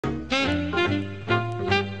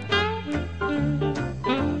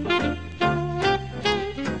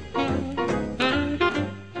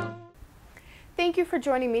you for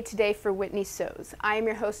joining me today for Whitney Sews. I am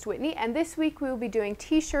your host Whitney, and this week we will be doing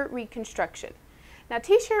t-shirt reconstruction. Now,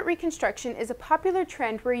 t-shirt reconstruction is a popular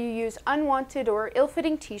trend where you use unwanted or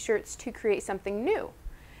ill-fitting t-shirts to create something new.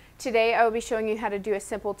 Today I will be showing you how to do a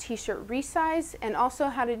simple t-shirt resize and also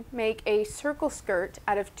how to make a circle skirt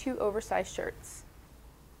out of 2 oversized shirts.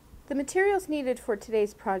 The materials needed for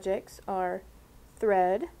today's projects are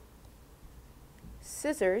thread,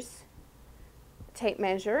 scissors, tape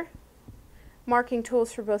measure, marking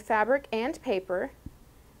tools for both fabric and paper,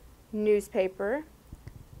 newspaper,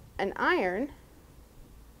 an iron,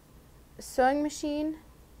 a sewing machine,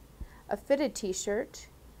 a fitted t-shirt,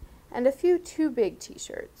 and a few too big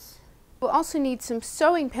t-shirts. We'll also need some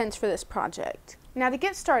sewing pins for this project. Now, to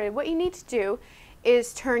get started, what you need to do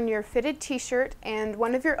is turn your fitted t-shirt and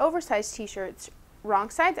one of your oversized t-shirts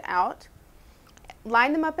wrong sides out,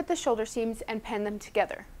 line them up at the shoulder seams, and pin them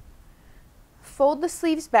together. Fold the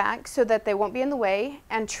sleeves back so that they won't be in the way,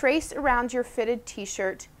 and trace around your fitted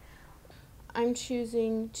t-shirt. I'm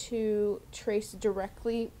choosing to trace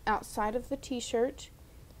directly outside of the t-shirt,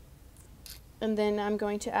 and then I'm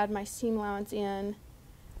going to add my seam allowance in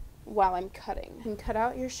while I'm cutting. And cut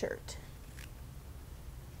out your shirt.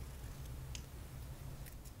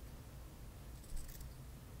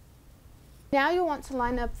 Now you'll want to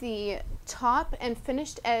line up the top and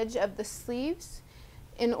finished edge of the sleeves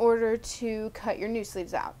in order to cut your new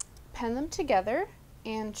sleeves out. Pin them together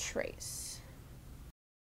and trace.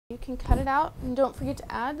 You can cut it out, and don't forget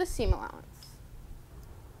to add the seam allowance.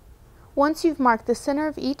 Once you've marked the center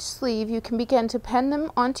of each sleeve, you can begin to pin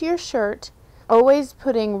them onto your shirt, always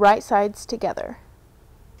putting right sides together.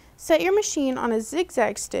 Set your machine on a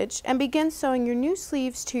zigzag stitch and begin sewing your new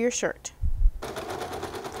sleeves to your shirt.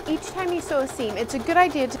 Each time you sew a seam, it's a good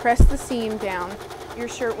idea to press the seam down. Your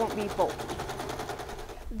shirt won't be bulky.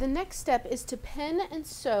 The next step is to pin and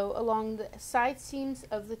sew along the side seams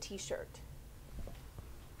of the t-shirt.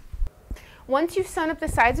 Once you've sewn up the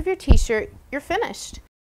sides of your t-shirt, you're finished.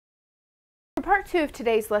 For part 2 of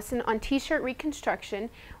today's lesson on t-shirt reconstruction,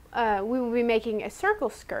 we will be making a circle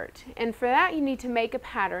skirt, and for that you need to make a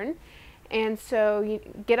pattern. And so you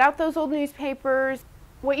get out those old newspapers.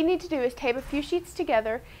 What you need to do is tape a few sheets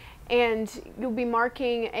together, and you'll be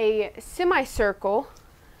marking a semicircle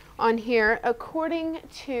on here according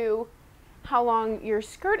to how long your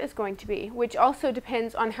skirt is going to be, which also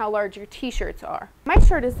depends on how large your t-shirts are. My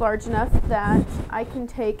shirt is large enough that I can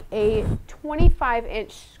take a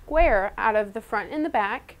 25-inch square out of the front and the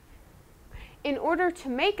back. In order to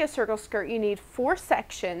make a circle skirt, you need 4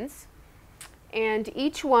 sections, and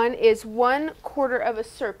each one is 1/4 of a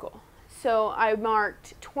circle. So I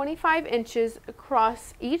marked 25 inches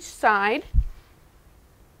across each side,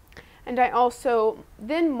 and I also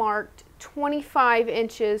then marked 25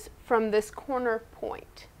 inches from this corner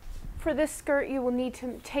point. For this skirt, you will need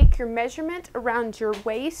to take your measurement around your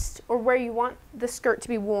waist, or where you want the skirt to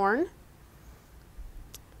be worn,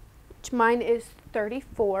 which mine is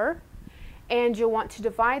 34, and you'll want to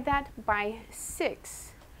divide that by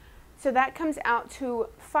 6. So that comes out to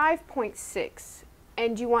 5.6,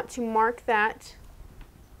 and you want to mark that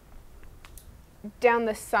down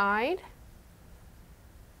the side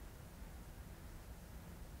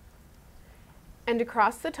and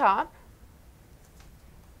across the top,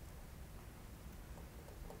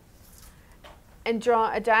 and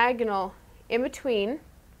draw a diagonal in between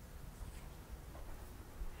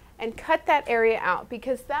and cut that area out,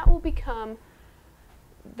 because that will become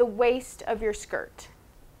the waist of your skirt.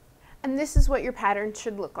 And this is what your pattern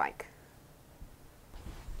should look like.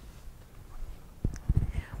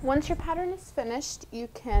 Once your pattern is finished, you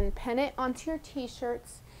can pin it onto your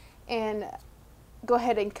t-shirts and go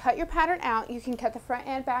ahead and cut your pattern out. You can cut the front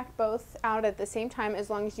and back both out at the same time,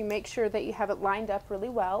 as long as you make sure that you have it lined up really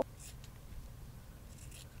well.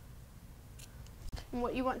 And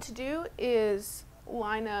what you want to do is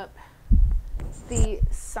line up the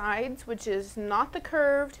sides, which is not the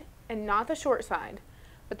curved and not the short side,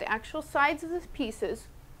 but the actual sides of the pieces.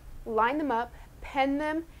 Line them up, pin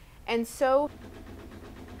them, and sew.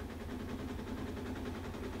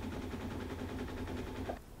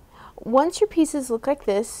 Once your pieces look like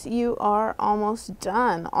this, you are almost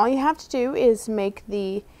done. All you have to do is make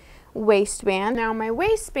the waistband. Now, my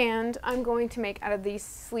waistband I'm going to make out of these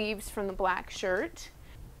sleeves from the black shirt.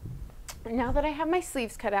 Now that I have my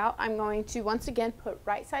sleeves cut out, I'm going to once again put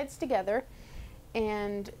right sides together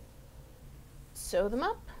and sew them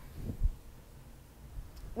up.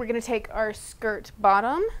 We're going to take our skirt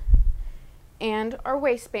bottom and our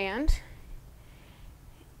waistband,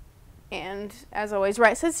 and as always,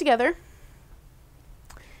 right sides together.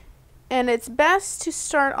 And it's best to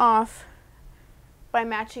start off by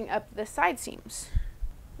matching up the side seams.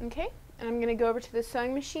 Okay, and I'm going to go over to the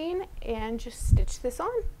sewing machine and just stitch this on.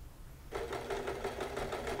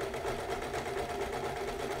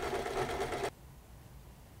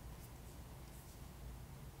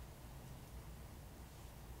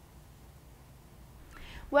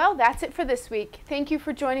 Well, that's it for this week. Thank you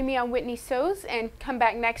for joining me on Whitney Sews, and come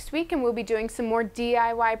back next week and we'll be doing some more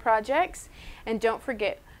DIY projects. And don't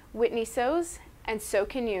forget, Whitney Sews, and so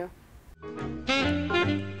can you.